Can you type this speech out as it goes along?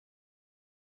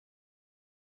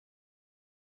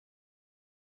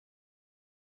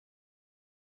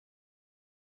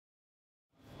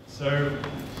So,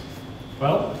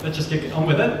 well, let's just get on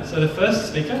with it. So the first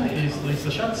speaker is Lisa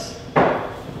Schatz.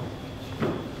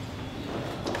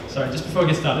 Sorry, just before we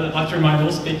get started, I'd like to remind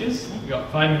all speakers, we've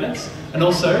got 5 minutes, and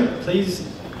also, please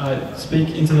speak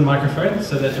into the microphone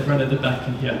so that everyone at the back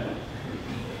can hear.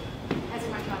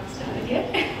 Hasn't my time started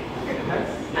yet?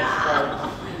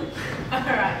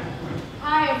 Alright.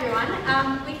 Hi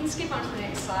everyone. We can skip on to the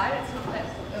next slide. It's not that...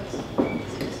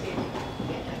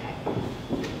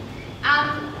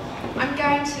 I'm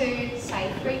going to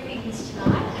say 3 things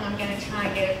tonight, and I'm going to try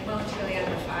and get it well and truly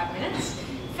under 5 minutes.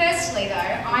 Firstly, though,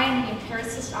 I am an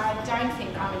empiricist. I don't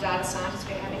think I'm a data scientist.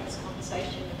 We're having this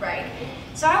conversation in the break.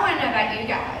 So I want to know about you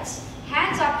guys.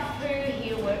 Hands up who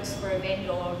here works for a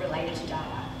vendor related to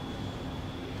data.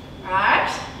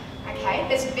 Right? Okay,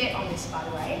 there's a bet on this, by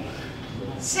the way.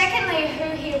 Secondly,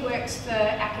 who here works for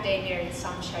academia in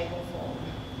some shape or form?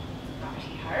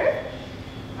 Righty-ho.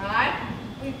 Right?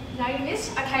 We know this.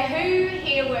 Okay, who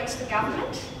here works for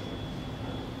government?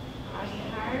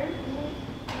 Righty-ho.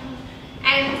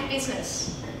 And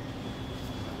business.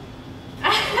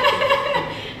 Alright,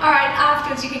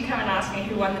 afterwards you can come and ask me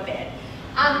who won the bet.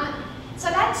 So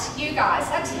that's you guys,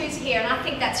 that's who's here, and I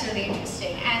think that's really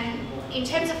interesting. And in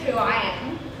terms of who I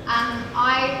am,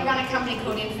 I run a company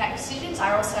called Infact Decisions.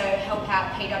 I also help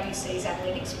out PwC's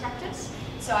analytics practice.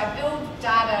 So I build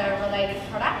data-related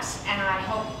products, and I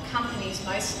help companies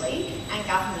mostly, and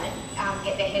government,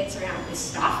 get their heads around this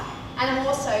stuff. And I'm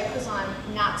also, because I'm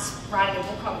nuts, writing a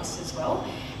book on this as well.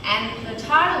 And the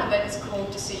title of it is called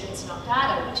Decisions Not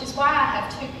Data, which is why I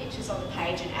have 2 pictures on the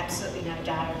page and absolutely no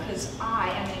data, because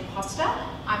I am an imposter.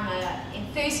 I'm an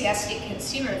enthusiastic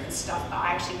consumer of this stuff, but I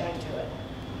actually don't do it.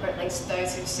 Or at least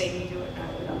those who've seen me do it know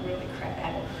that I'm really crap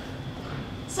at it.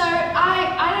 So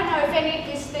I don't know if any of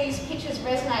these pictures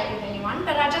resonate with anyone,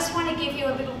 but I just want to give you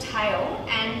a little tale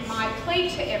and my plea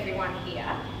to everyone here,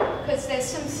 because there's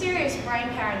some serious brain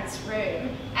power in this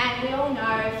room, and we all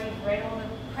know, if you've read all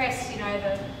the press, you know,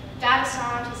 the data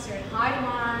scientists are in high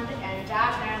demand and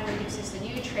data analytics is the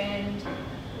new trend.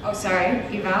 Oh, sorry,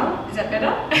 Yuval, is that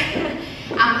better?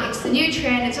 It's the new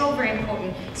trend, it's all very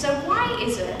important. So why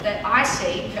is it that I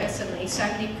see, personally, so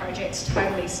many projects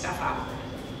totally stuff up?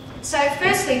 So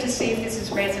firstly, to see if this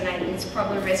is resonating, this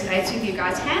probably resonates with you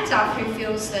guys. Hands up who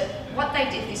feels that what they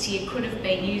did this year could have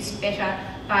been used better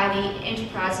by the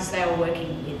enterprises they were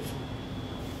working with.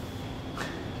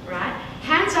 Right?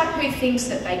 Hands up who thinks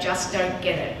that they just don't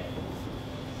get it.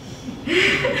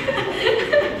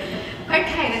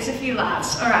 Okay, there's a few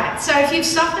laughs. All right, so if you've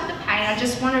stopped at the pain, I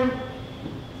just want to...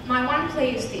 My one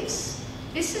plea is this.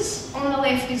 This is, on the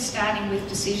left, is starting with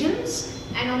decisions,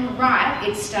 and on the right,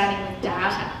 it's starting with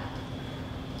data.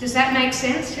 Does that make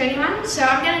sense to anyone? So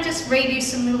I'm going to just read you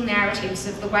some little narratives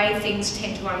of the way things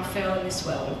tend to unfurl in this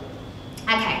world.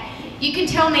 Okay, you can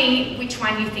tell me which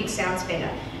one you think sounds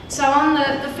better. So on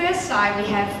the first side, we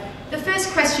have, the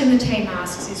first question the team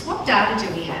asks is, what data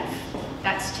do we have?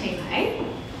 That's team A.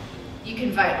 You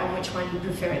can vote on which one you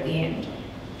prefer at the end.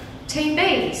 Team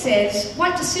B says,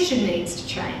 what decision needs to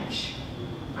change?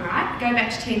 All right, go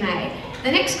back to team A.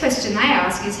 The next question they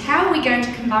ask is, how are we going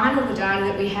to combine all the data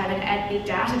that we have and add big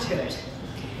data to it?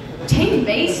 Team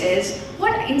B says,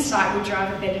 what insight would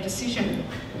drive a better decision?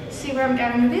 See where I'm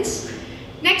going with this?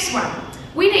 Next one,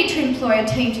 we need to employ a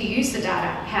team to use the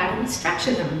data. How do we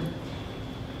structure them?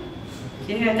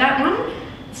 You heard that one?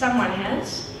 Someone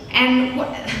has. And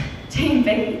what, Team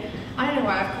B, I don't know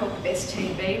why I've called the best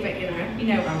Team B, but you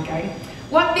know where I'm going.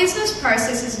 What business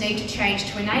processes need to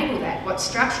change to enable that? What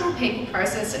structural, people,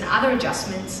 process and other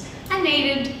adjustments are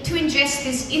needed to ingest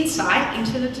this insight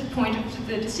into the point of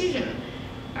the decision?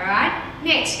 All right,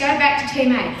 next, go back to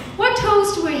Team A. What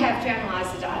tools do we have to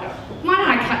analyse the data? Why don't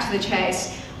I cut to the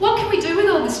chase? What can we do with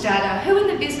all this data? Who in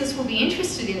the business will be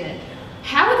interested in it?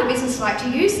 How would the business like to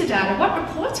use the data? What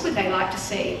reports would they like to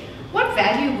see? What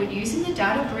value would using the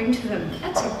data bring to them?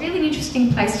 That's a really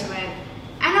interesting place to land.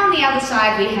 And on the other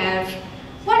side we have,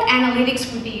 what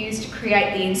analytics would be used to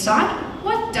create the insight?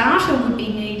 What data would be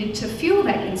needed to fuel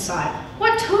that insight?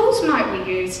 What tools might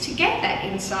we use to get that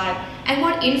insight? And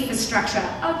what infrastructure?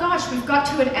 Oh gosh, we've got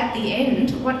to it at the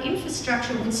end. What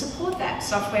infrastructure would support that?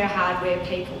 Software, hardware,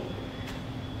 people.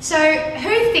 So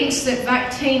who thinks that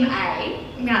vote Team A,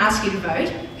 I'm going to ask you to vote,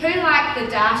 who like the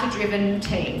data-driven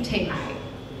team, Team A?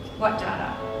 What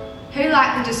data? Who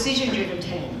like the decision-driven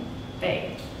team, B?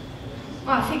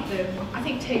 Well, I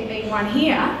think Team B won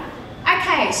here.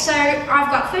 Okay, so I've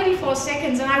got 34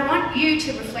 seconds and I want you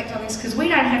to reflect on this because we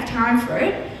don't have time for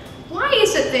it. Why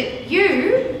is it that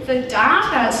you, the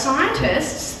data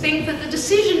scientists, think that the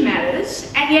decision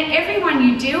matters and yet everyone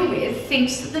you deal with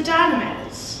thinks that the data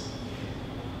matters?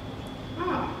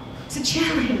 Oh, a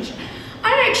challenge. I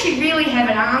don't actually really have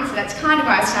an answer. That's kind of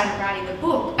why I started writing the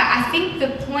book. But I think the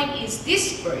point is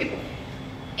this group,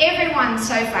 everyone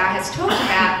so far has talked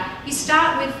about, you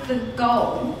start with the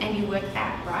goal and you work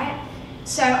back, right?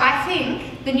 So I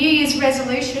think the New Year's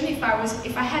resolution, if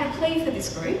I had a plea for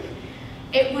this group,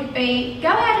 it would be go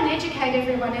out and educate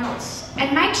everyone else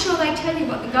and make sure they tell you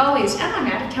what the goal is. And I'm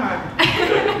out of time.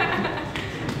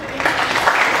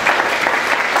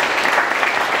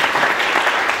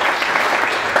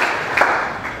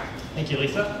 Thank you,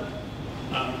 Lisa.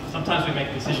 Sometimes we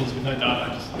make decisions with no data,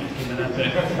 just thinking that out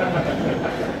there.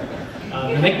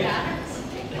 The next,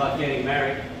 Like getting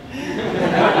married.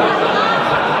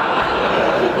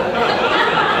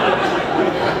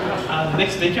 the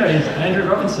next speaker is Andrew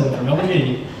Robinson from Melbourne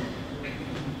Uni.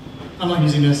 I'm not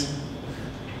using this.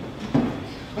 I'm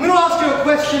going to ask you a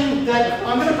question that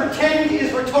I'm going to pretend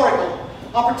is rhetorical.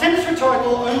 I'll pretend it's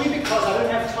rhetorical only because I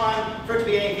don't have time for it to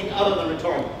be anything other than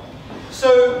rhetorical.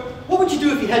 So, what would you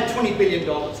do if you had $20 billion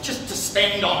just to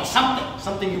spend on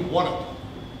something you wanted?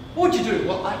 What would you do?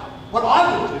 What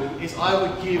I would do is I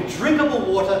would give drinkable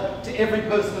water to every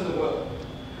person in the world.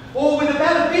 Or with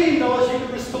about $1 billion, you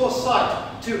could restore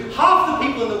sight to half the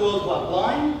people in the world who are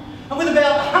blind. And with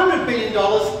about $100 billion,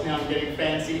 now I'm getting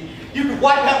fancy, you could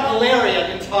wipe out malaria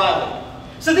entirely.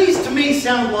 So these to me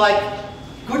sound like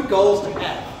good goals to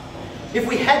have. If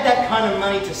we had that kind of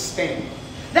money to spend.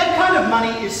 That kind of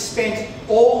money is spent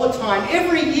all the time,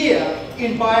 every year,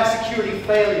 in biosecurity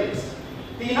failures.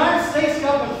 The United States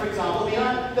government, for example, the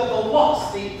net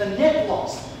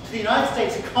loss to the United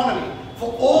States economy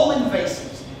for all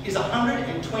invasives is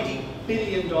 $120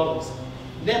 billion.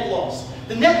 Net loss.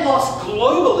 The net loss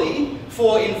globally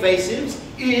for invasives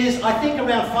is, I think,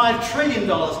 around $5 trillion,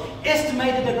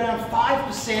 estimated at around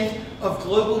 5% of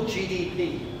global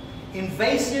GDP.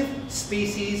 Invasive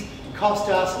species cost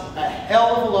us a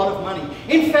hell of a lot of money.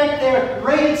 In fact, they're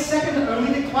rated second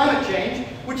only to climate change,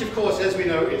 which of course, as we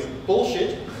know, is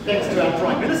bullshit, thanks to our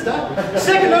Prime Minister.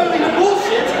 Second only to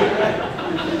bullshit.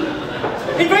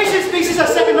 Invasive species are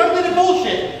second only to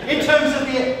bullshit in terms of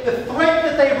the threat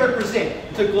that they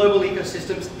represent to global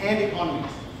ecosystems and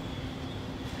economies.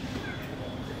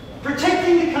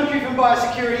 Protecting the country from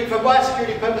biosecurity for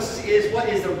biosecurity purposes is what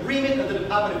is the remit of the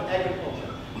Department of Agriculture.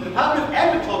 The Department of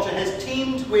Agriculture has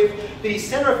teamed with the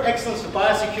Centre of Excellence for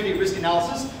Biosecurity Risk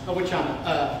Analysis, of which I'm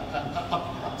a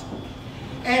part.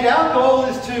 And our goal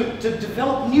is to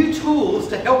develop new tools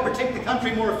to help protect the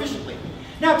country more efficiently.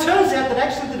 Now, it turns out that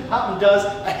actually the department does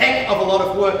a heck of a lot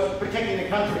of work protecting the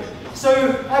country.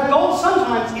 So our goal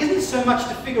sometimes isn't so much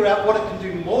to figure out what it can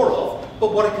do more of,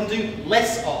 but what it can do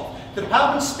less of. The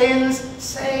department spends,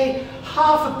 say,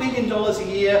 $500 million a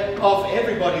year of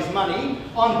everybody's money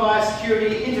on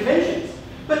biosecurity interventions.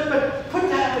 But put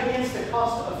that up against the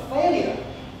cost of failure.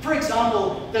 For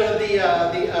example,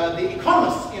 the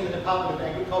economists in the Department of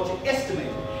Agriculture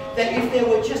estimated that if there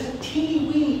were just a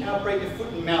teeny-weeny outbreak of foot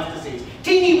and mouth disease,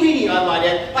 teeny-weeny, I might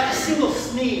add, like a single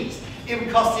sneeze, it would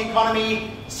cost the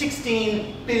economy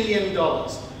 $16 billion.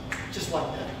 Just like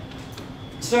that.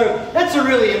 So that's a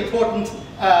really important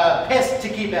pest to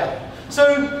keep out.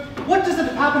 So what does the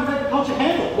Department of Agriculture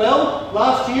handle? Well,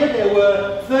 last year there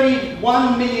were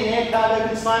 31 million air cargo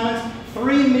consignments,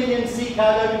 3 million sea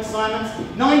cargo consignments,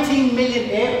 19 million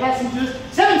air passengers,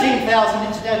 17,000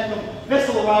 international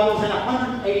vessel arrivals, and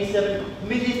 187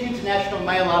 million international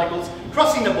mail articles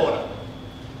crossing the border.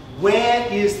 Where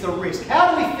is the risk?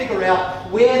 How do we figure out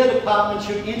where the department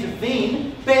should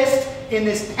intervene best in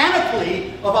this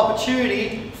panoply of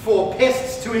opportunity for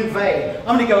pests to invade?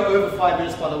 I'm going to go over 5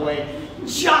 minutes, by the way,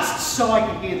 just so I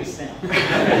can hear the sound.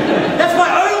 That's my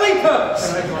only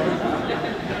purpose.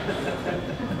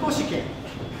 Of course you can.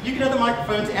 You can have the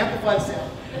microphone to amplify the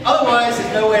sound. Otherwise,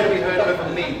 there's no way to be heard over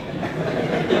me.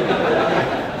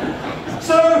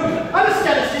 So, I'm a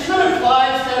statistician, I'm a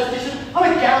applied statistician,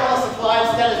 I'm a gala applied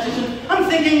statistician. I'm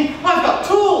thinking, I've got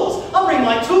tools. I'll bring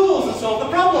my tools and solve the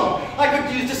problem. I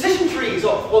could use decision trees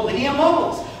or linear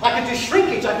models. I could do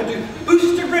shrinkage, I could do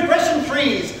boosted regression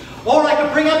trees. Or I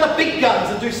could bring out the big guns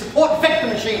and do support vector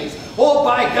machines. Or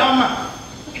by gum,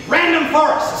 random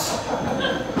forests.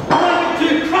 And I could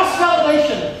do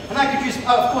cross-validation. And I could use,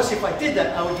 of course, if I did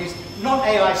that, I would use not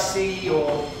AIC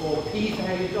or P.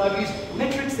 I'd use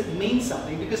metrics that mean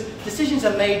something, because decisions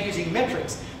are made using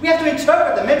metrics. We have to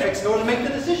interpret the metrics in order to make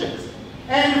the decisions.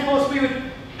 And of course, we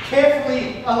would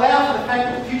carefully allow for the fact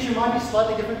that the future might be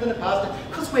slightly different than the past,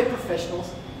 because we're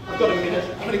professionals. I've got a minute.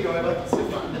 I'm going to go over.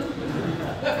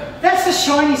 That's the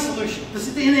shiny solution.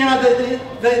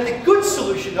 The good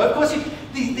solution, though, of course,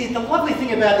 the lovely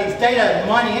thing about these data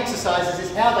mining exercises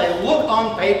is how they look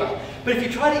on paper. But if you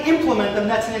try to implement them,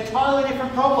 that's an entirely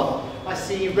different problem. I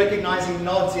see you recognizing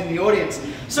nods in the audience.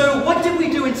 So what did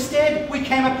we do instead? We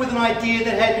came up with an idea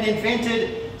that had been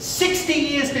invented 60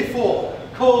 years before,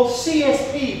 called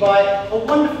CSP by a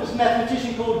wonderful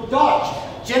mathematician called Dodge,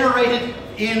 generated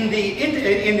in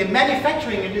the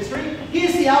manufacturing industry.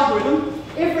 Here's the algorithm.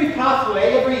 Every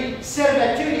pathway, every set of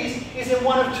activities is in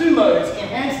one of two modes,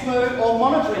 enhanced mode or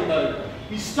monitoring mode.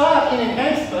 You start in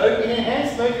enhanced mode. In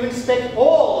enhanced mode, you inspect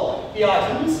all the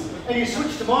items, and you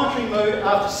switch to monitoring mode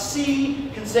after C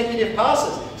consecutive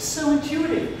passes. So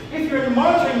intuitive. If you're in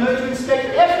monitoring mode, you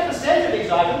inspect F% of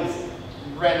these items,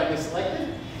 randomly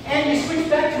selected, and you switch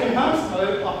back to enhanced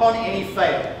mode upon any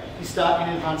fail. You start in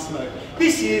enhanced mode.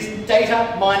 This is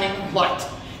data mining light.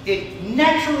 It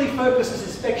naturally focuses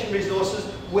inspection resources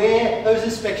where those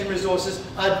inspection resources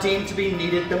are deemed to be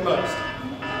needed the most.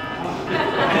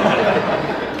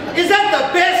 Is that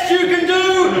the best you can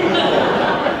do?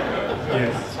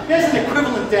 Yes. There's an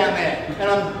equivalent down there, and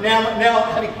I'm now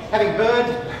having heard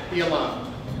the alarm,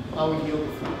 I will yield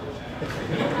the floor.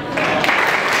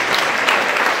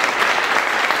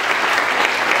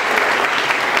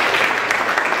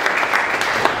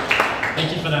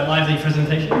 Thank you for that lively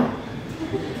presentation.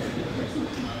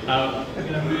 We're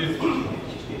going to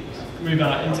move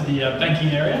into the banking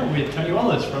area with Tony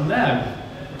Wallace from NAB.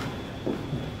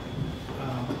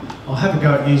 I'll have a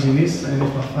go at using this, and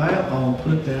if I fail, I'll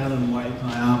put it down and wave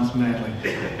my arms madly.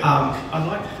 I'd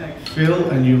like to thank Phil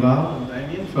and Yuval and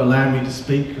Damien for allowing me to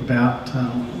speak about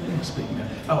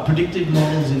predictive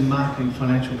models in marketing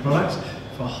financial products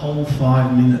for a whole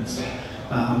 5 minutes.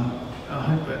 I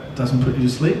hope that doesn't put you to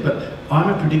sleep, but I'm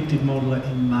a predictive modeler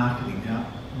in marketing. Now,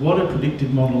 what are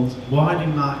predictive models? Why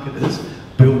do marketers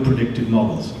build predictive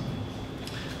models?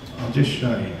 I'll just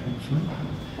show you.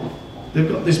 They've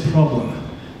got this problem.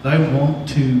 They want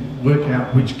to work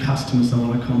out which customers they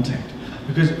want to contact.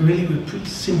 Because really we're pretty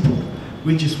simple.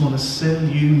 We just want to sell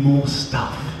you more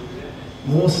stuff.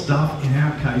 More stuff, in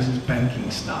our case, is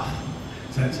banking stuff.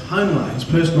 So it's home loans,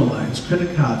 personal loans,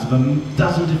 credit cards of a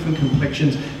dozen different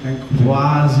complexions and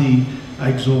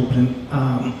quasi-exorbitant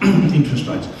interest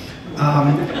rates.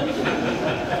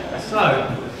 So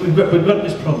we've got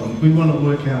this problem. We want to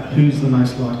work out who's the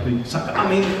most likely, who's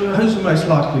the most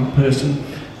likely person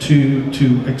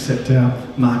to accept our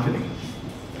marketing.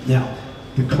 Now,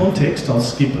 the context, I'll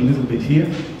skip a little bit here.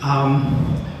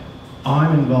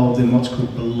 I'm involved in what's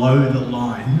called below the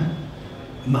line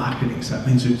marketing. So that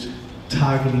means it's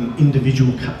targeting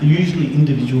usually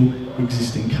individual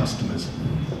existing customers.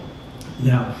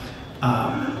 Now,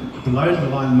 below the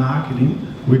line marketing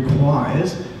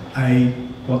requires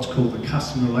what's called the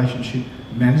customer relationship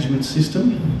management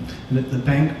system. And at the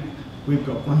bank, we've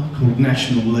got one called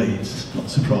National Leads, not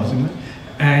surprisingly.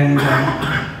 And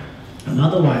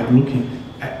another way of looking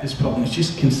at this problem is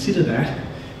just consider that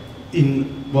in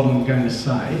what I'm going to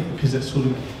say, because that sort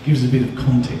of gives a bit of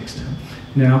context.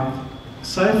 Now,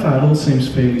 so far it all seems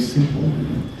fairly simple,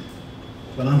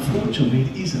 but unfortunately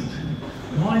it isn't.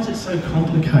 Why is it so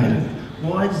complicated?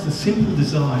 Why does the simple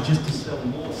desire just to sell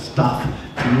more stuff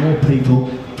to more people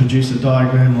produce a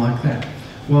diagram like that?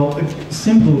 Well, it's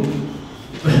simple.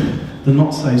 The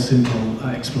not so simple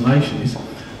explanation is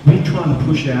we're trying to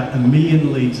push out 1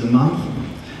 million leads a month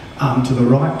to the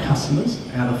right customers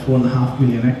out of 4.5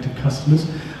 million active customers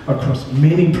across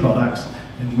many products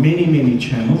and many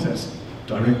channels. That's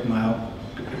direct mail,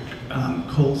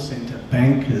 call centre,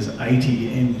 bankers,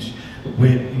 ATMs,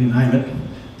 where you name it.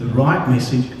 The right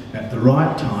message at the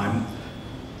right time,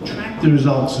 track the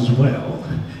results as well,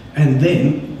 and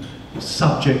then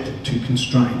subject to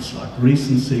constraints like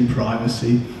recency,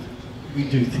 privacy. We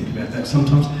do think about that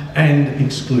sometimes, and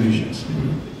exclusions.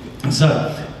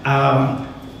 So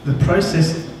the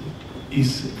process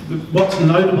is, what's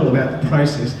notable about the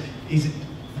process is it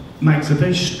makes a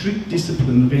very strict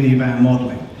discipline of any of our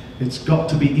modelling. It's got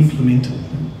to be implementable.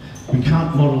 We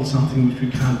can't model something which we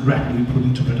can't rapidly put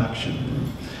into production.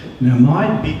 Now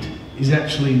my bit is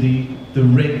actually the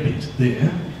red bit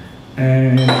there,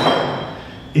 and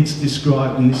it's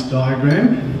described in this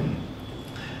diagram.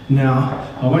 Now,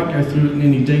 I won't go through it in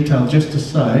any detail, just to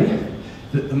say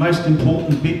that the most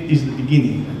important bit is the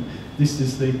beginning. This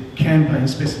is the campaign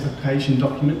specification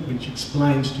document, which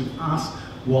explains to us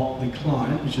what the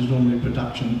client, which is normally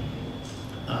production,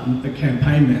 the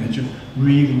campaign manager,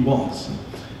 really wants.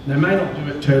 They may not do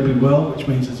it terribly well, which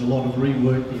means there's a lot of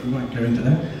rework, but we won't go into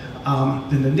that.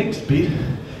 Then the next bit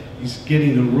is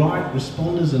getting the right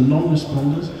responders and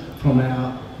non-responders from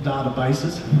our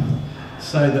databases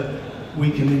so that we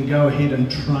can then go ahead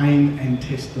and train and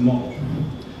test the model.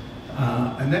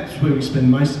 And that's where we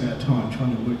spend most of our time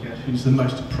trying to work out who's the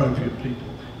most appropriate people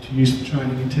to use for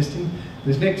training and testing.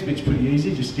 This next bit's pretty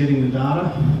easy, just getting the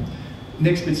data.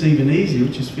 Next bit's even easier,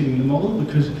 which is fitting the model,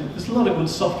 because there's a lot of good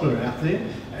software out there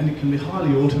and it can be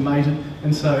highly automated,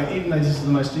 and so even though this is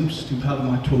the most interesting part of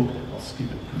my talk, I'll skip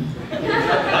it.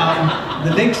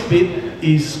 The next bit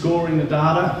is scoring the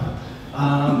data,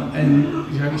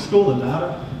 and you score the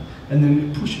data and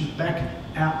then it pushes back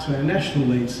out to our national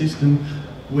lead system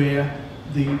where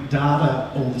the data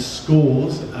or the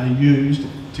scores are used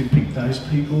to pick those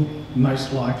people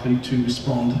most likely to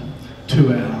respond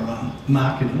to our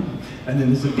marketing. And then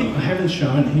there's a bit I haven't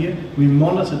shown here. We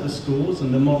monitor the scores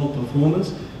and the model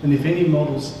performance, and if any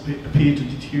models appear to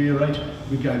deteriorate,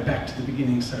 we go back to the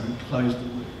beginning, so we close the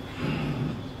loop.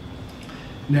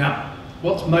 Now,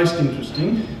 what's most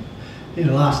interesting in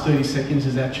the last 30 seconds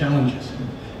is our challenges.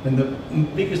 And the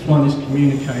biggest one is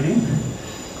communicating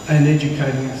and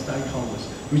educating our stakeholders,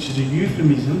 which is a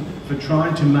euphemism for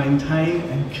trying to maintain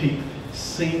and keep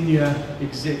senior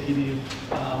executive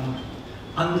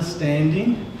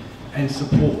understanding and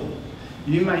support.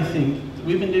 You may think,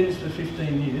 we've been doing this for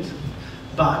 15 years,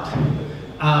 but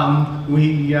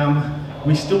we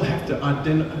still have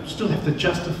to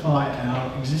justify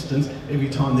our existence every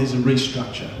time there's a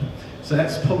restructure. So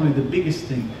that's probably the biggest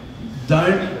thing.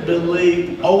 Don't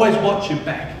believe, always watch your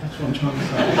back. That's what I'm trying to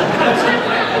say.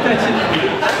 That's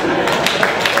it.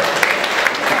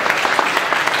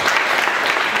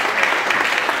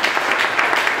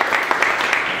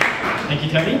 Thank you,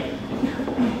 Tony.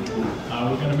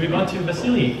 We're going to move on to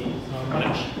Vasily.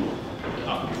 Monash.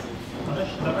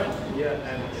 Monash, is that right?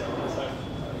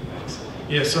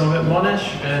 Yeah, so I'm at Monash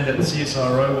and at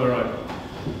CSIRO, where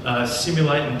I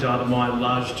simulate and data mine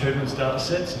large turbulence data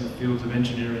sets in the fields of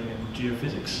engineering and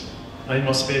geophysics. In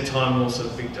my spare time, I'm also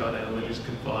a big data analytics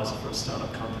advisor for a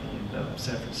startup company in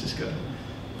San Francisco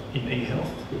in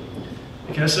e-health.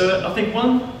 Okay, so I think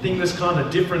one thing that's kind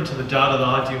of different to the data that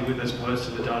I deal with as opposed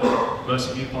to the data that most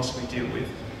of you possibly deal with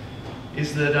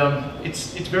is that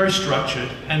it's very structured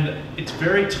and it's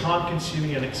very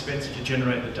time-consuming and expensive to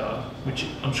generate the data, which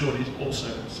I'm sure it is also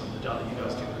some of the data you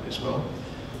guys deal with as well.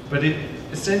 But it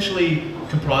essentially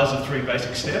comprises of three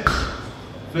basic steps.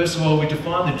 First of all, we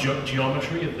define the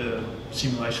geometry of the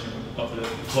simulation of the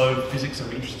flow of physics that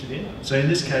we're interested in. So in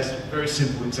this case, a very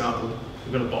simple example,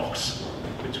 we've got a box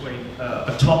between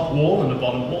a top wall and a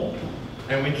bottom wall,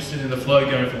 and we're interested in the flow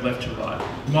going from left to right.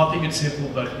 You might think it's simple,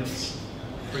 but it's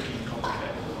freaking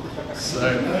complicated. So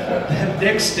the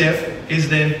next step is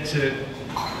then to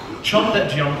chop that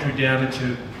geometry down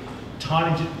into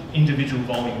tiny individual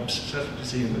volumes. So that's what you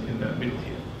see in the middle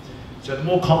here. So the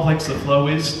more complex the flow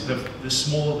is, the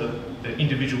smaller the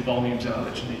individual volumes are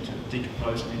that you need to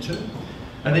decompose them into.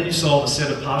 And then you solve a set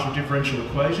of partial differential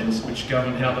equations which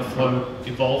govern how the flow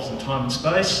evolves in time and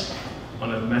space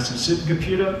on a massive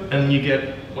supercomputer, and then you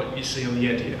get what you see on the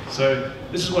end here. So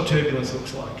this is what turbulence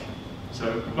looks like.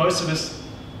 So most of us,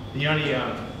 the only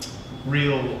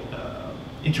real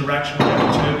interaction we have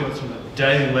with turbulence on a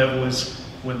daily level is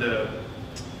when the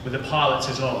pilot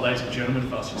says, "Oh, ladies and gentlemen,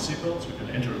 fasten your seatbelts, we're going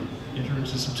to enter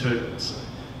into some turbulence." So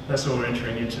that's what we're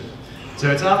entering into. So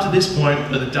it's after this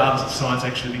point that the data science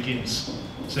actually begins.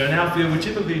 So in our field, we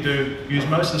typically use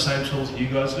most of the same tools that you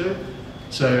guys do.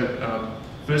 So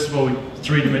first of all,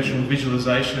 three-dimensional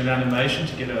visualization and animation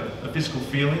to get a physical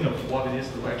feeling of what it is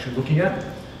that we're actually looking at.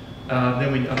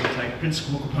 Then we undertake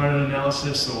principal component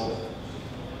analysis or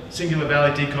singular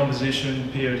value decomposition,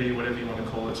 POD, whatever you want to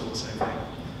call it, it's all the same thing.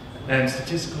 And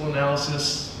statistical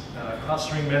analysis,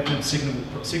 clustering methods,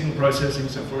 signal processing,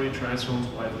 so Fourier transforms,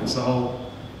 wavelengths,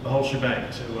 the whole shebang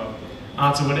to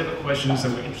answer whatever questions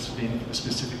that we're interested in for the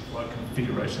specific flow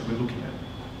configuration that we're looking at.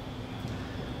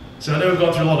 So I know we've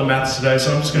gone through a lot of maths today,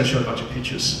 so I'm just going to show a bunch of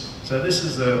pictures. So this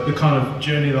is the kind of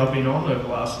journey that I've been on over the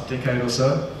last decade or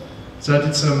so. So I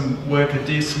did some work at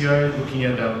DCO looking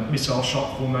at missile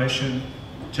shock formation,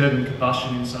 turbine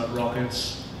combustion inside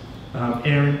rockets,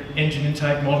 engine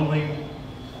intake modelling,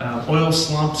 oil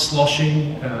slump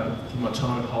sloshing from my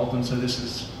time at Holden. So this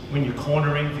is when you're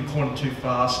cornering, if you corner too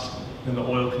fast, then the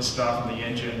oil can start from the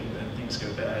engine and things go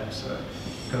bad. So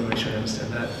I've got to make sure you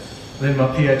understand that. Then my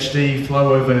PhD,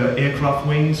 flow over aircraft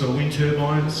wings or wind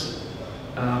turbines,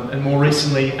 and more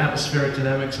recently atmospheric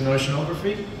dynamics and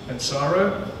oceanography at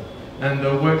CSIRO. And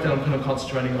the work that I'm kind of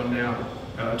concentrating on now,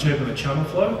 turbulent channel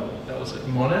flow, that was at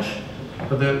Monash.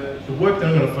 But the work that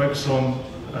I'm going to focus on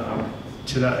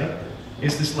today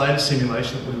is this latest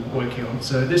simulation that we're working on.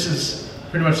 So this is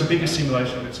pretty much the biggest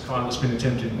simulation of its kind that's been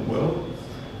attempted in the world.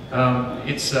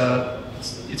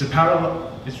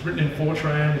 It's written in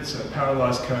Fortran. It's a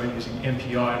parallelized code using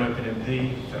MPI and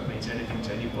OpenMP, if that means anything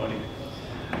to anybody.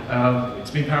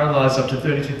 It's been paralysed up to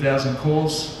 32,000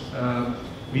 cores. We're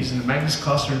using the Magnus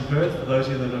cluster in Perth, for those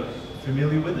of you that are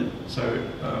familiar with it. So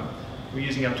we're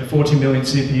using up to 40 million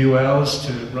CPU hours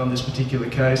to run this particular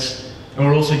case. And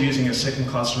we're also using a second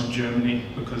cluster in Germany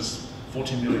because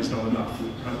 14 million is not enough.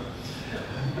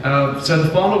 Right? So the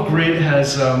final grid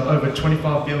has over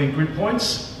 25 billion grid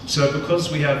points. So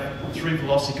because we have 3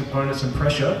 velocity components and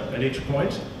pressure at each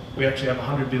point, we actually have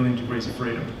 100 billion degrees of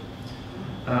freedom.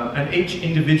 And each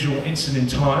individual instant in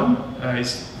time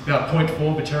is about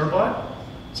 0.4 per terabyte.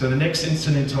 So the next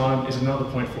instant in time is another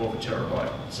 0.4 per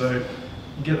terabyte. So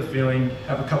you get the feeling,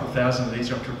 have a couple thousand of these,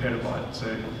 you're up to a petabyte. So,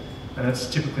 and that's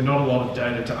typically not a lot of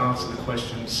data to answer the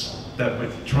questions that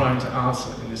we're trying to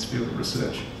answer in this field of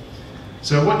research.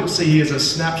 So what you'll see here is a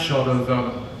snapshot of,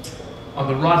 on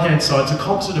the right-hand side, it's a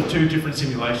composite of 2 different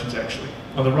simulations actually.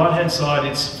 On the right-hand side,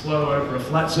 it's flow over a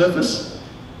flat surface,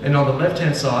 and on the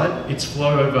left-hand side, it's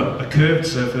flow over a curved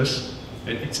surface.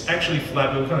 It's actually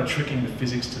flat, but we're kind of tricking the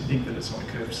physics to think that it's on a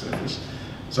curved surface.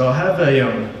 So I have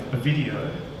a video,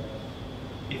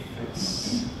 if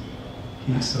it's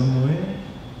here somewhere,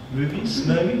 movies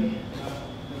maybe?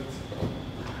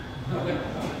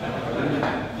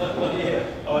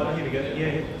 Oh, here we go,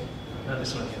 yeah. No,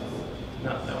 this one here. No,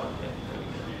 that one, yeah.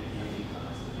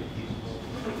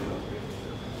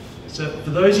 So for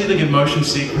those of you that get motion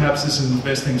sick, perhaps this is the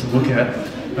best thing to look at.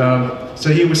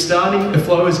 So here we're starting, the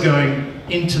flow is going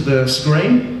into the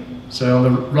screen. So on the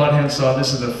right-hand side,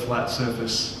 this is the flat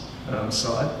surface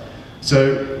side.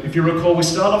 So if you recall, we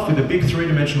start off with a big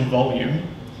 3-dimensional volume,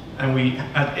 and we,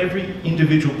 at every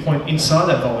individual point inside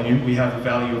that volume, we have a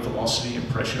value of velocity and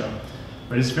pressure.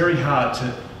 But it's very hard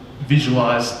to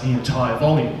visualize the entire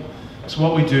volume. So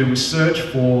what we do, we search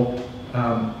for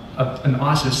an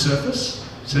isosurface.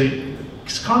 So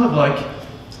it's kind of like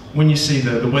when you see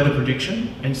the weather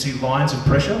prediction and you see lines of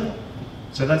pressure.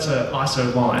 So that's an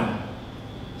iso line.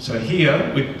 So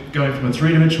here we're going from a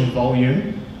 3-dimensional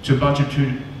volume to a bunch of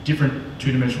different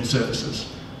 2-dimensional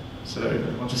surfaces. So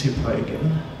I'll just hit play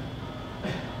again.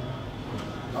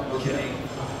 Okay.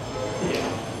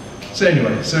 So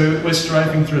anyway, so we're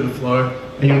strafing through the flow,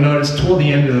 and you'll notice toward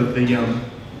the end of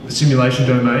the simulation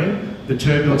domain, the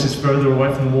turbulence is further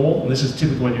away from the wall, and this is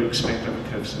typically what you expect over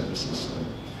curved surfaces. So,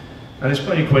 and there's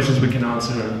plenty of questions we can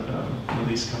answer with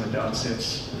these kind of data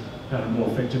sets, how to more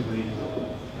effectively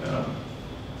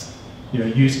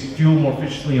use fuel more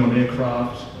efficiently on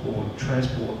aircraft, or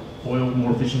transport oil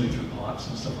more efficiently through pipes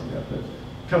and stuff like that. But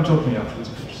come talk to me afterwards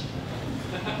if you're interested.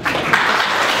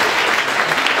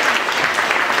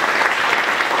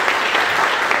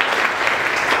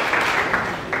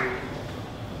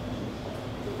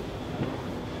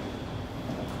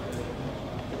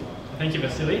 Thank you,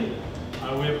 Vasily.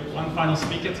 We have one final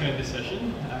speaker to end this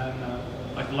session,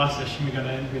 and like the last session, we're going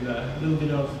to end with a little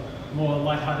bit of more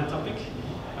light-hearted topic.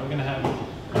 We're going to have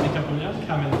Nika Bunyan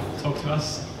come and talk to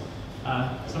us,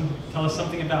 tell us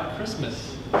something about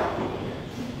Christmas.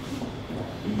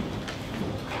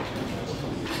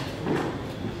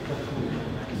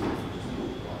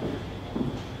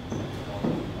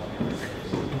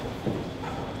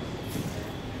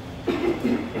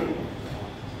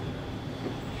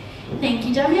 Thank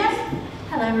you, Damian.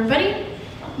 Hello, everybody.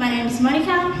 My name is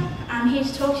Monica. I'm here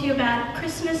to talk to you about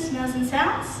Christmas smells and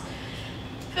sounds.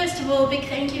 First of all, a big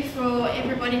thank you for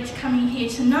everybody coming here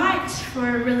tonight for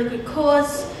a really good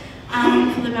cause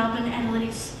for the Melbourne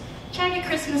Analytics Charity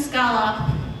Christmas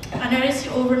Gala. I noticed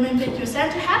you all remembered your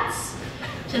Santa hats,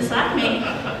 just like me.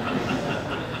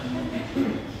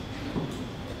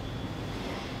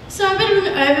 So a bit of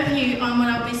an overview on what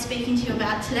I'll be speaking to you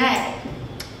about today.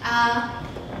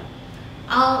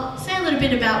 I'll say a little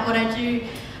bit about what I do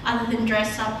other than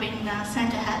dress up in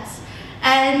Santa hats,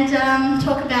 and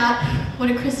talk about what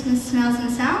a Christmas smells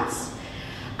and sounds.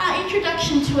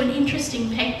 Introduction to an interesting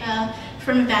paper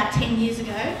from about 10 years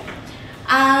ago,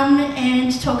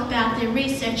 and talk about their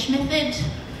research method,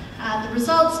 the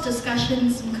results,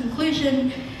 discussions and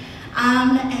conclusion,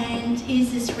 and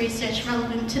is this research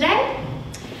relevant today,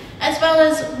 as well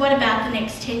as what about the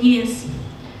next 10 years.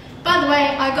 By the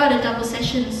way, I got a double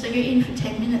session, so you're in for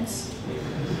 10 minutes.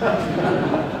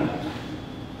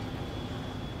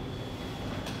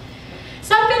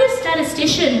 So I've been a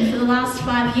statistician for the last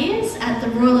 5 years at the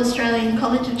Royal Australian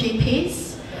College of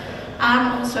GPs.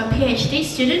 I'm also a PhD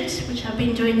student, which I've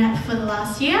been doing that for the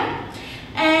last year,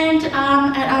 and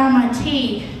at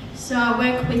RMIT. So I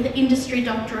work with the Industry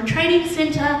Doctoral Training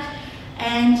Centre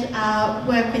and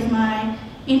work with my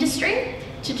industry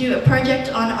to do a project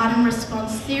on item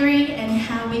response theory and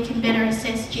how we can better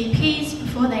assess GPs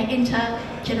before they enter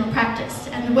general practice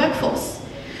and the workforce.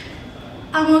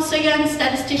 I'm also a young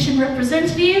statistician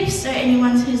representative, so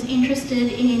anyone who's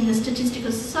interested in the Statistical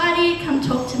Society, come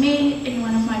talk to me, any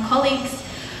one of my colleagues.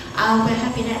 We're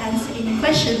happy to answer any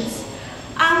questions.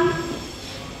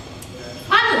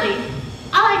 Finally,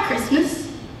 I like Christmas,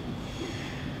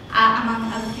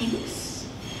 among other things.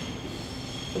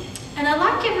 And I'd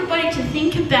like everybody to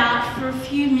think about for a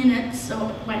few minutes,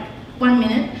 or wait, 1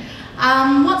 minute,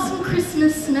 what some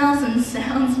Christmas smells and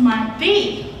sounds might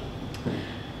be.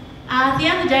 The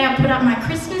other day I put up my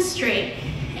Christmas tree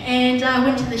and I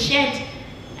went to the shed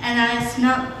and I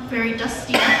smelled very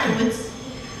dusty afterwards.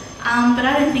 But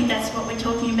I don't think that's what we're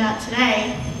talking about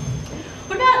today.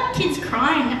 What about kids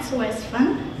crying? That's always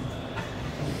fun.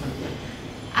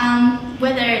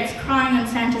 Whether it's crying on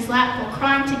Santa's lap or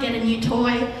crying to get a new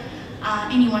toy,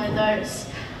 any one of those.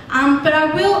 But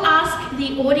I will ask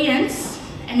the audience,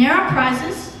 and there are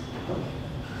prizes.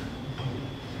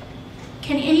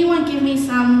 Can anyone give me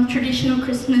some traditional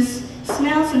Christmas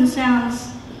smells and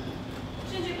sounds?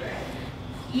 Gingerbread.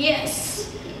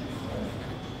 Yes.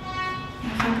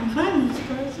 If I can find these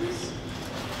prizes.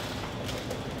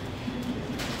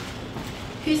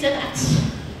 Who said that?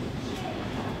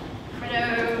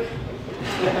 Fredo.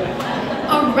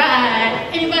 All right.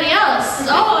 Anybody else?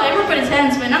 Oh, everybody's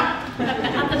hands went up.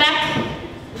 Up the back.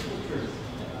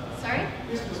 Sorry?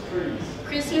 Christmas trees.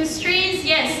 Christmas trees,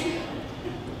 yes.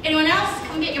 Anyone else?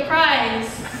 Come get your prize.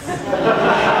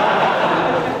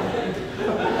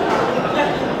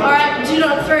 Alright, do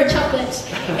not throw chocolate.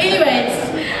 Anyways,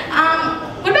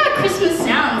 what about Christmas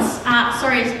sounds?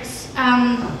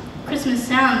 Christmas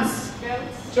sounds.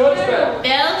 George Bell.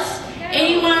 Bells?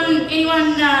 Anyone,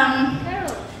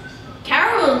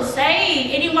 carols,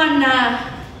 hey? Anyone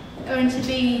going to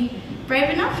be brave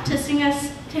enough to sing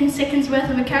us 10 seconds worth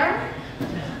of a carol?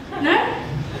 No?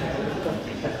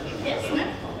 Yes, no?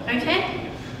 Okay.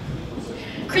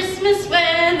 Christmas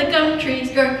where the gum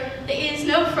trees grow, there is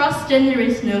no frost and there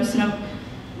is no snow.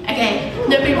 Okay,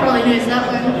 nobody probably knows that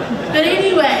one. But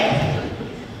anyway,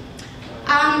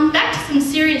 back to some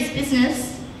serious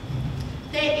business.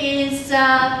 There is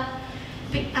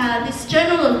this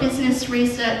Journal of Business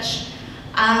Research,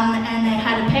 and they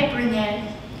had a paper in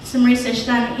there, some research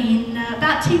done in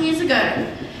about 10 years ago.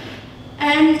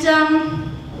 And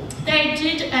they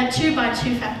did a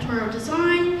 2x2 factorial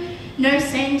design, no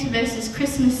scent versus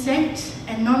Christmas scent,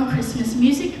 and non-Christmas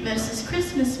music versus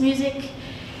Christmas music.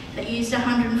 They used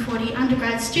 140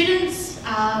 undergrad students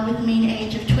with a mean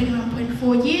age of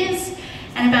 21.4 years,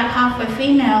 and about half were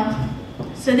female.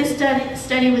 So this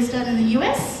study was done in the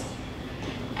US,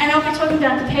 and I'll be talking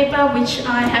about the paper, which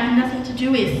I have nothing to do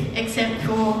with, except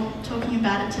for talking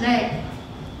about it today.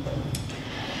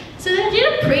 So they did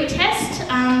a pre-test.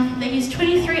 They used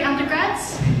 23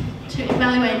 undergrads to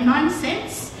evaluate 9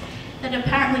 scents that are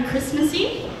apparently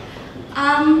Christmassy.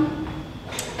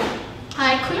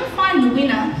 I couldn't find the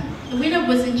winner. The winner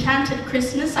was Enchanted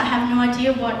Christmas. I have no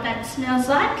idea what that smells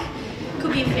like.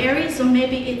 Could be fairies or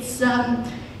maybe it's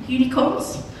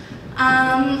unicorns.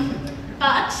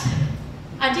 But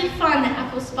I did find the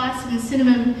apple spice and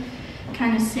cinnamon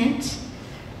kind of scent,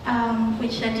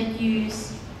 which I did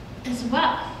use as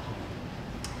well.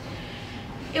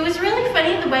 It was really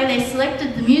funny the way they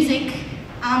selected the music.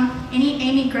 Any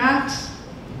Amy Grant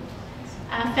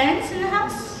fans in the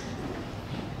house?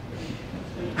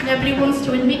 Nobody wants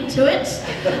to admit to it.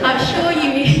 I'm sure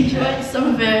you enjoyed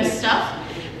some of her stuff.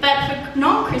 But for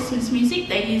non-Christmas music,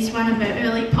 they used one of her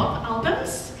early pop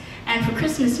albums. And for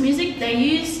Christmas music, they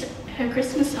used her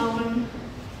Christmas album.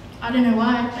 I don't know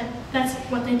why, but that's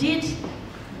what they did.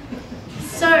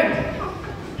 So,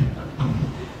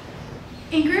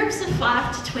 in groups of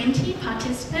 5 to 20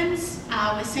 participants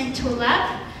were sent to a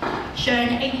lab, shown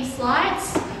 80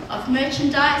 slides of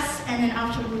merchandise, and then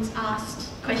afterwards asked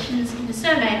questions in the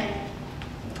survey.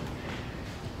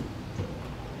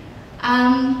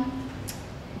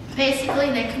 Basically,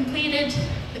 they completed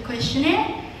the questionnaire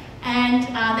and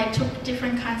they took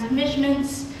different kinds of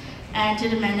measurements and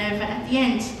did a maneuver at the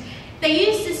end. They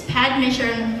used this pad measure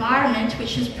in the environment,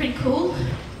 which was pretty cool: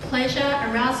 pleasure,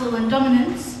 arousal, and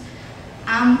dominance.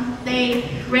 They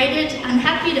rated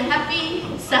unhappy to happy,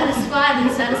 satisfied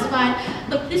and satisfied.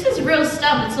 Look, this is real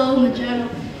stuff, it's all in the journal.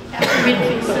 You have to read it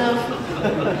for yourself.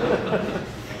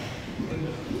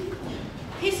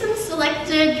 Here's some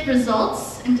selected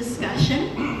results and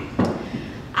discussion.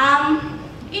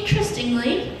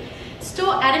 Interestingly,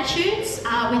 store attitudes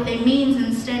with their means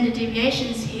and standard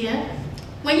deviations here.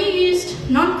 When you used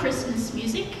non-Christmas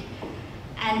music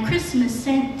and Christmas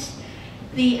scent,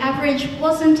 the average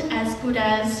wasn't as good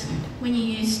as when you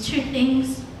use two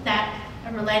things that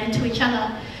are related to each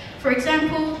other. For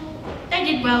example, they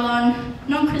did well on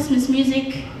non-Christmas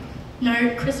music,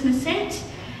 no Christmas scent,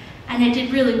 and they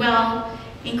did really well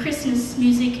in Christmas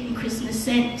music and Christmas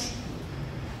scent.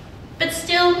 But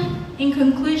still, in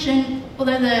conclusion,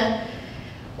 although the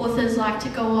authors like to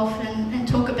go off and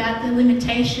talk about the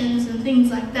limitations and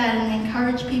things like that, and they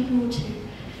encourage people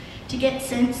to get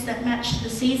scents that match the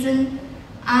season,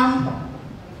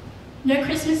 no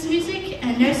Christmas music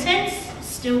and no scents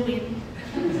still win.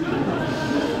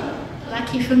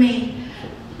 Lucky for me.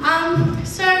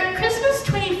 So Christmas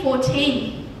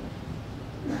 2014.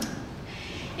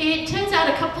 It turns out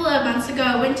a couple of months ago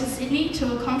I went to Sydney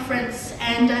to a conference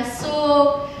and I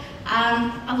saw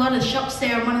a lot of shops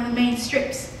there on one of the main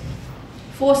strips.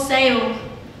 For sale,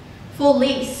 for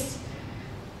lease.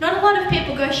 Not a lot of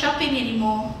people go shopping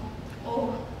anymore,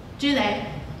 or do they?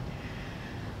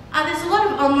 There's a lot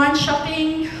of online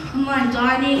shopping, online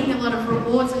dining, a lot of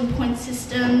rewards and point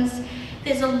systems.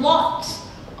 There's a lot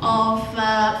of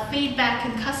feedback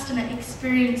and customer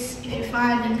experience, if you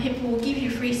find, and people will give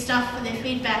you free stuff for their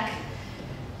feedback.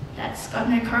 That's got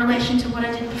no correlation to what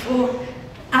I did before.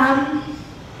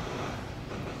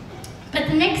 But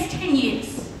the next 10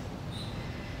 years,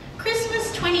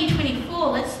 Christmas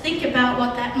 2024, let's think about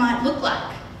what that might look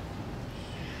like.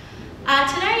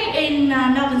 Today in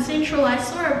Melbourne Central, I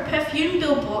saw a perfume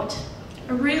billboard,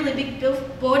 a really big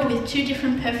billboard with 2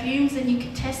 different perfumes, and you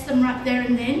could test them right there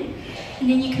and then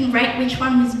you can rate which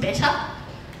one was better.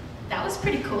 That was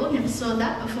pretty cool, never saw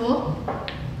that before.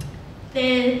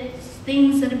 There's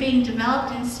things that are being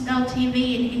developed in Smell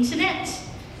TV and internet.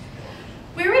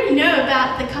 We already know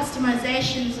about the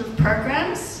customizations of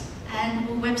programs and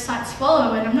will websites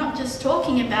follow, and I'm not just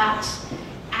talking about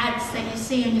ads that you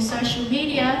see on your social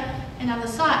media and other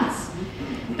sites.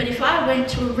 But if I went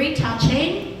to a retail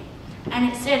chain and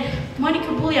it said,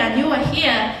 Monica Bullion, you are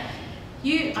here,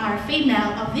 you are a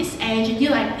female of this age and you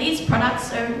like these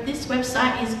products, so this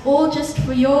website is all just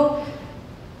for your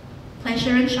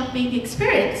pleasure and shopping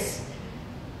experience.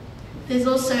 There's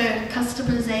also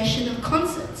customization of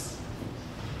concerts.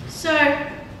 So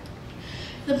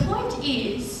the point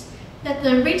is that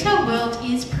the retail world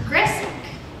is progressing.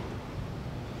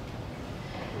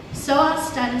 So are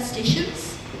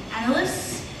statisticians,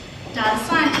 analysts, data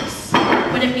scientists,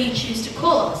 whatever you choose to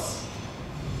call us.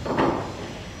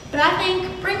 But I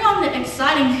think bring on the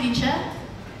exciting future,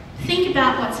 think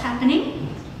about what's happening,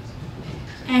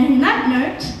 and on that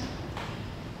note,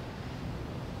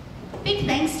 big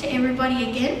thanks to everybody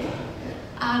again.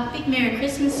 Big Merry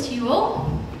Christmas to you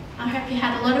all. I hope you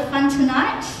had a lot of fun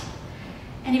tonight.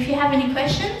 And if you have any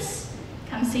questions,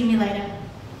 come see me later.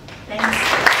 Thanks.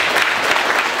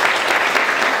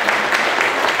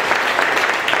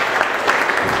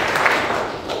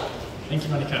 Thank you,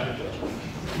 Monica.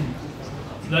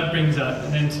 So that brings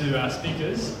an end to our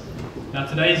speakers. Now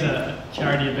today's a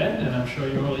charity event, and I'm sure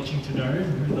you're all itching to know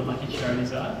who the lucky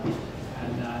charities are.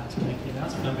 And to make the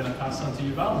announcement, I'm going to pass on to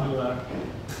Yuval, who will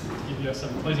give you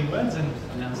some closing words and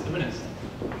announce the winners.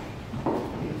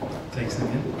 Thanks,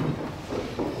 Damien.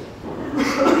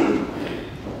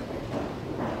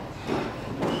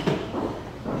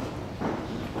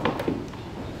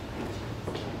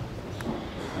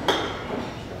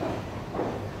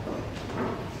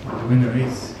 The winner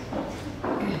is.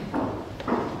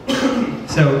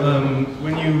 So,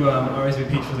 when you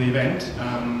RSVP'd for the event,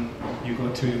 you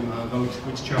got to vote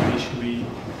which charity should we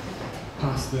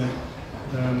pass the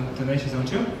donations on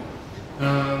to.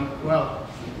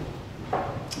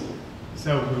 So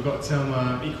we've got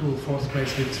some equal fourth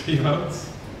place with 3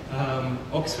 votes.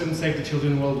 Oxford Save the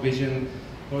Children, World Vision,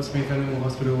 Goldsmith Animal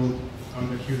Hospital, and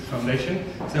the Youth Foundation.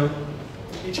 So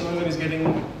each one of them is getting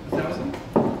 1,000?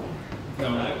 No,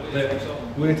 the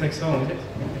winner takes all, is it?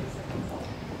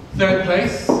 Third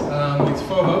place with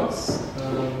 4 votes,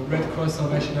 Red Cross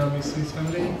Salvation Army Swiss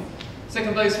Family.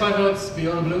 Second place, 5 votes,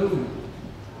 Beyond Blue.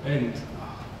 And,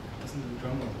 listen to the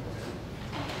drum roll.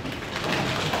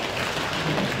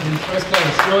 In first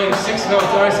place, drawing 6 votes,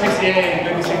 RSPCA,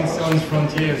 Medicine Sans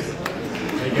Frontiers.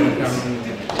 They get 1,000.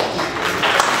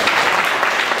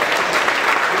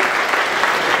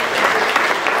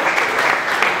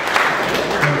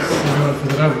 Thanks everyone for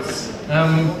the votes.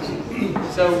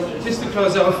 So, just to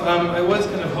close off, I was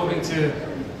kind of hoping to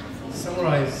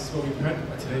summarize what we've heard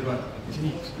about today, but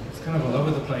gee, it's kind of all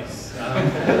over the place.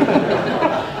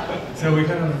 So we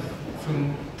kind of,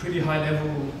 from pretty high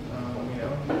level,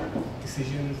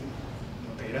 decisions,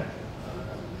 data,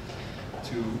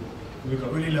 to we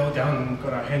got really low down and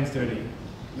got our hands dirty,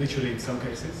 literally in some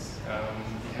cases.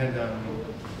 We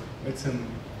had some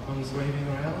arms waving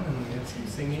around and we had some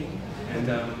singing, and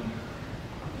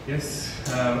yes,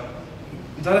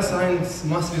 data science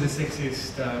must be the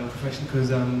sexiest profession because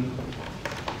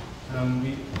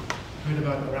We heard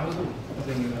about arousal, I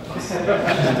think, in the last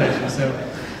presentation. So,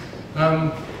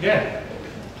 yeah,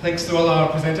 thanks to all our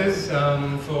presenters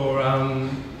for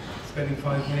spending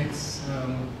 5 minutes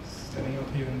standing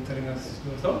up here and telling us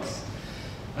your thoughts.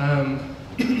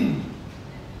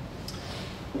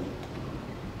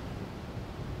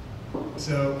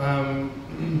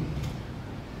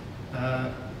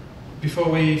 Before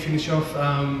we finish off,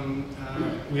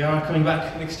 we are coming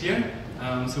back next year.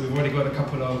 So we've already got a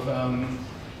couple of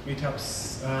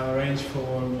meetups arranged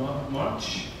for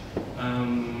March.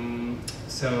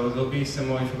 So there'll be some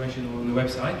more information on the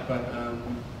website, but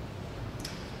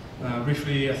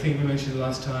briefly, I think we mentioned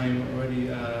last time already,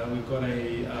 we've got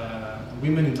a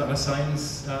Women in Data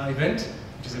Science event,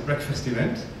 which is a breakfast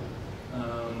event.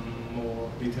 More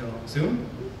detail soon.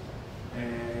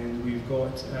 And we've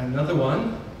got another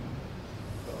one.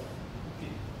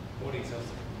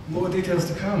 More details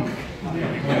to come.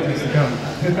 Yeah, more details to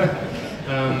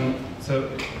come. So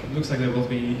it looks like they will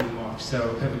be in March.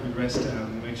 So have a good rest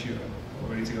and make sure you're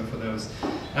ready to go for those.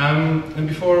 And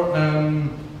before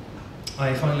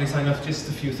I finally sign off, just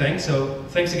a few thanks. So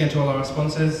thanks again to all our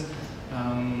sponsors.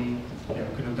 Yeah,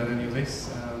 we couldn't have done any of this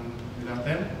without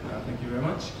them. Thank you very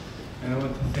much. And I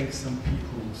want to thank some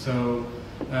people. So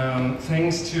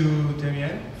thanks to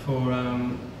Damien for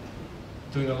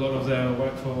doing a lot of the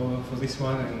work for this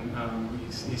one, and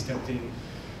he stepped in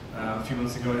a few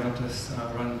months ago and helped us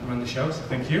run the show, so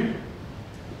thank you.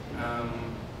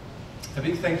 A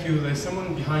big thank you, there's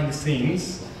someone behind the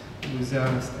scenes who's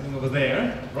standing over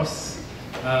there, Ross.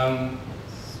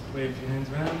 Wave your hands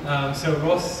around. So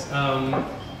Ross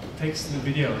takes the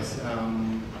videos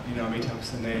in our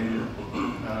meetups and then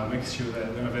makes sure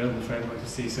that they're available for everyone to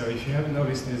see. So if you haven't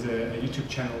noticed, there's a YouTube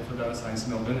channel for Data Science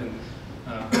Melbourne,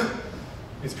 and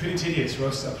it's pretty tedious.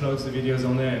 Ross uploads the videos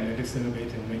on there and edits them a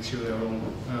bit and makes sure they're all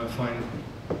fine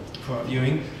for our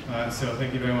viewing. So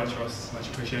thank you very much, Ross. Much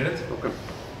appreciated.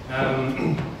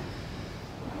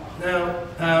 Now,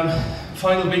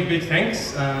 final big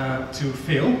thanks to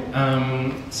Phil.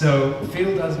 So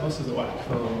Phil does most of the work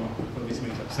for this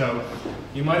meetup. So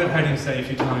you might have heard him say a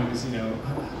few times, you know,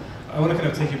 I want to kind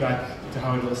of take you back to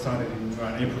how it all started in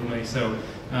around April, May. So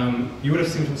you would have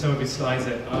seen from some of his slides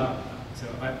that so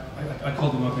I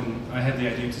called him up and I had the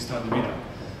idea to start the meetup.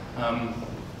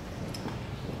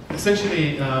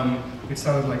 Essentially, it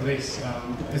started like this.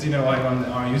 As you know, I run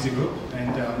our user group,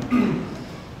 and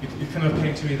it kind of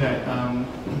came to me that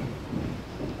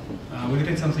we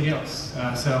needed something else.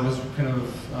 So I was kind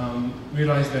of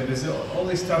realized that there's all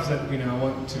this stuff that I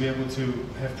want to be able to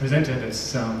have presented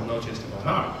that's not just about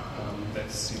R,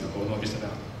 that's or not just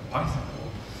about Python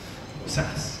or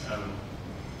SAS.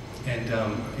 And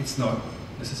it's not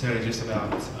necessarily just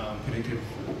about predictive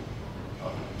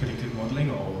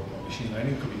modeling or machine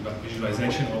learning. It could be about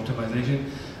visualization or optimization.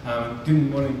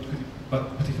 Didn't want to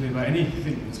but particularly about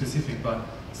anything specific, but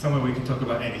somewhere we can talk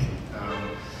about anything.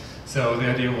 So the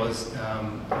idea was,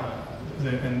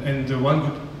 the one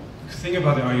good thing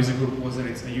about our user group was that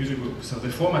it's a user group. So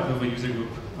the format of a user group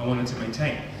I wanted to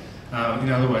maintain. In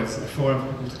other words, a forum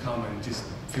for people to come and just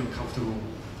feel comfortable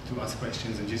to ask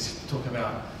questions and just talk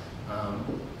about,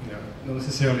 not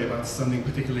necessarily about something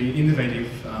particularly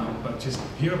innovative, but just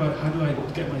hear about how do I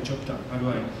get my job done?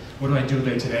 What do I do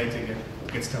day to day to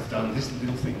get stuff done? Just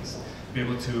little things. Be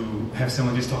able to have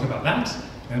someone just talk about that,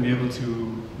 and be able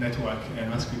to network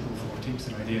and ask people for tips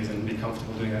and ideas and be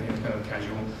comfortable doing that in a kind of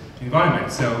casual environment.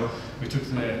 So we took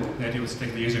the idea was to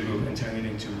take the user group and turn it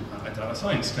into a data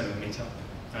science kind of meetup.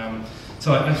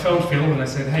 So I phoned Phil and I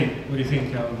said, hey, what do you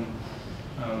think? I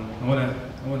want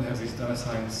to have this data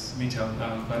science meetup,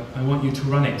 but I want you to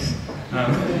run it.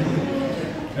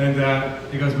 And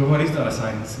he goes, well, what is data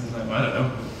science? I was like, well, I don't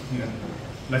know.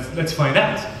 Let's find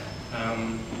out.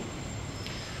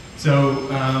 So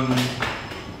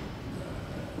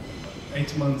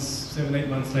 7, 8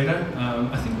 months later,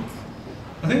 I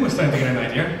think we're starting to get an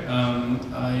idea.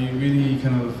 I really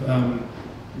kind of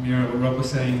mirror what Rob was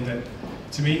saying, that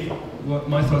to me, what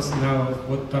my thoughts now of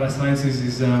what data science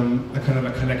is a kind of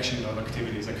a collection of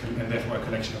activities, and therefore a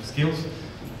collection of skills.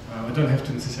 I don't have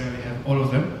to necessarily have all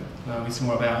of them. It's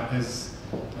more about as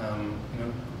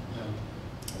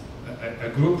a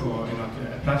group or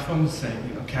a platform. Say,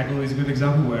 Kaggle is a good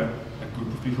example where a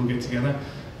group of people get together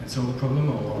and solve a problem,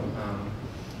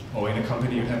 or in a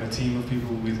company you have a team of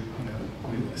people with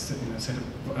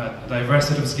a diverse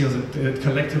set of skills that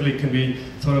collectively can be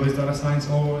thought of as data science,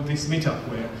 or this meetup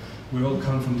where we all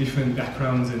come from different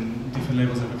backgrounds and different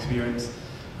levels of experience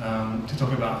to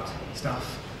talk about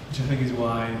stuff, which I think is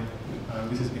why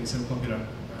this has been so popular.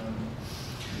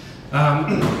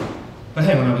 But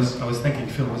hang on, I was thanking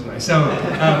Phil, wasn't I? So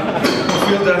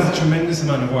Phil does a tremendous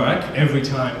amount of work every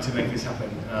time to make this happen.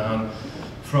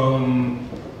 From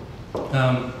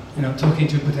talking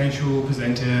to potential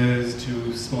presenters,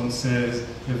 to sponsors,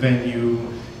 the venue,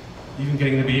 even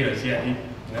getting the beers. Yeah,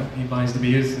 he buys the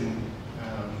beers and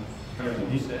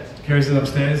he carries them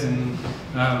upstairs and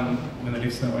when the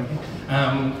lift's not working,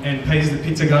 and pays the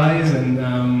pizza guys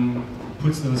and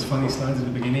puts those funny slides at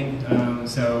the beginning.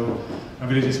 So I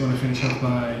really just want to finish off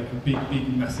by a big,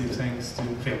 massive thanks to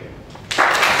Phil.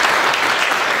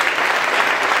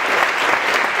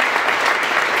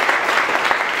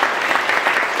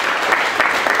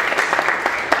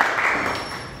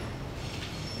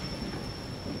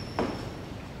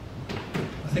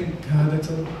 I think that's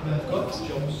all I've got.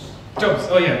 Jobs.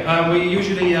 Oh yeah. We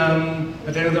usually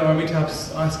at the end of our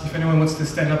meetups ask if anyone wants to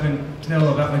stand up and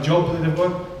tell about a job that they've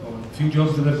got, or a few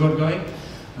jobs that they've got going.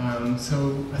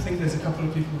 So I think there's a couple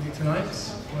of people here tonight.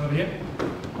 One over here.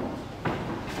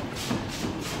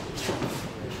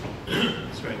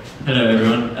 Sorry. Hello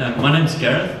everyone. My name's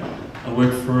Gareth. I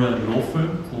work for a law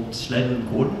firm called Slater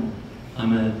 & Gordon.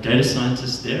 I'm a data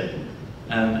scientist there.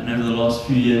 And over the last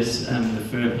few years, the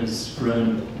firm has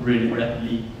grown really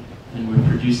rapidly, and we're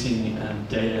producing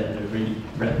data at a really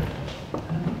rapid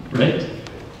rate.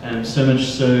 So much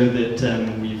so that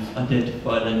we've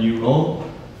identified a new role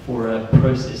for a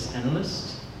process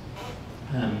analyst.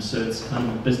 So it's kind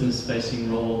of a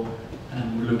business-facing role.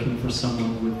 We're looking for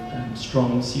someone with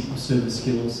strong SQL Server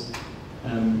skills,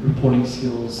 reporting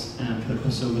skills, but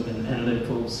also with an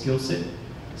analytical skill set.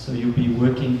 So you'll be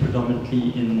working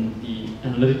predominantly in the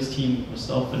analytics team,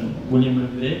 myself and William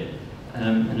over there,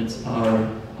 and it's our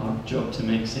job to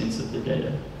make sense of the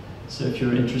data. So if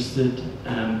you're interested,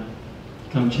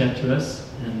 come chat to us,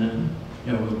 and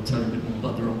we'll tell you a bit more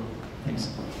about the role. Thanks.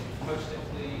 Posting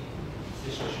the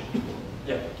discussion.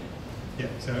 Yeah. Yeah,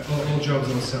 so all jobs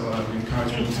also we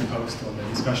encourage people to post on the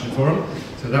discussion forum.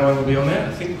 So that one will be on there.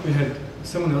 I think we had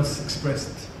someone else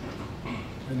expressed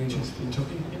an interest in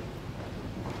talking. Yeah.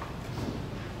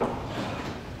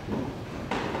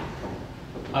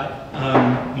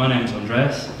 Hi, my name's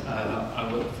Andreas.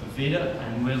 I work for Vita,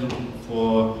 and we're looking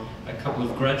for a couple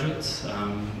of graduates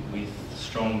with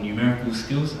strong numerical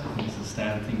skills. I think it's the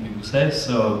standard thing people say.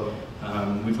 So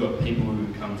we've got people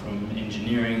who come from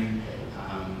engineering,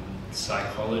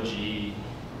 psychology,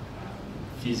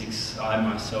 physics. I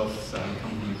myself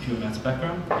come from a pure maths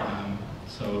background.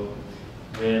 So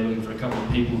we're looking for a couple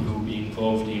of people who will be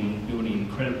involved in building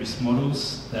credit risk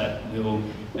models that will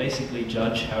basically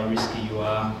judge how risky you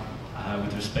are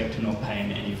with respect to not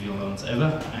paying any of your loans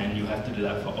ever, and you have to do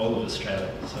that for all of Australia.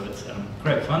 So it's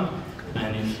great fun,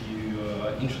 and if you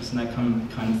are interested in that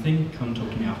kind of thing, come talk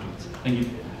to me afterwards. Thank you.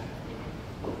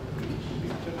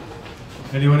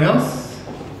 Anyone else?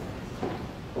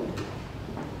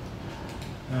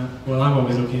 Well, I'm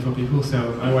always looking for people,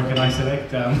 so I work at iSelect.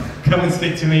 Come and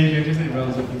speak to me if you're interested. We're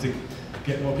always looking to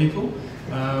get more people.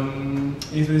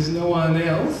 If there's no one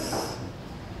else,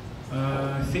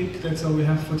 I think that's all we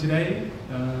have for today.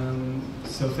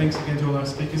 So thanks again to all our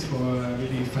speakers for a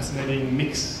really fascinating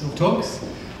mix of talks.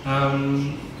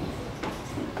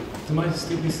 There might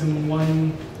still be some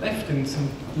wine left, and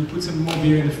we'll put some more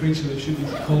beer in the fridge, so it should be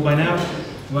cold by now.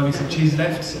 There might be some cheese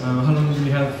left. How long do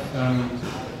we have?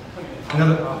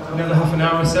 Another half an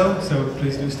hour or so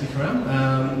please do stick around.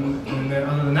 And then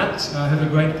other than that, have a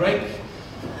great break,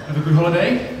 have a good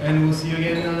holiday, and we'll see you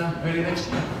again early next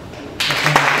year.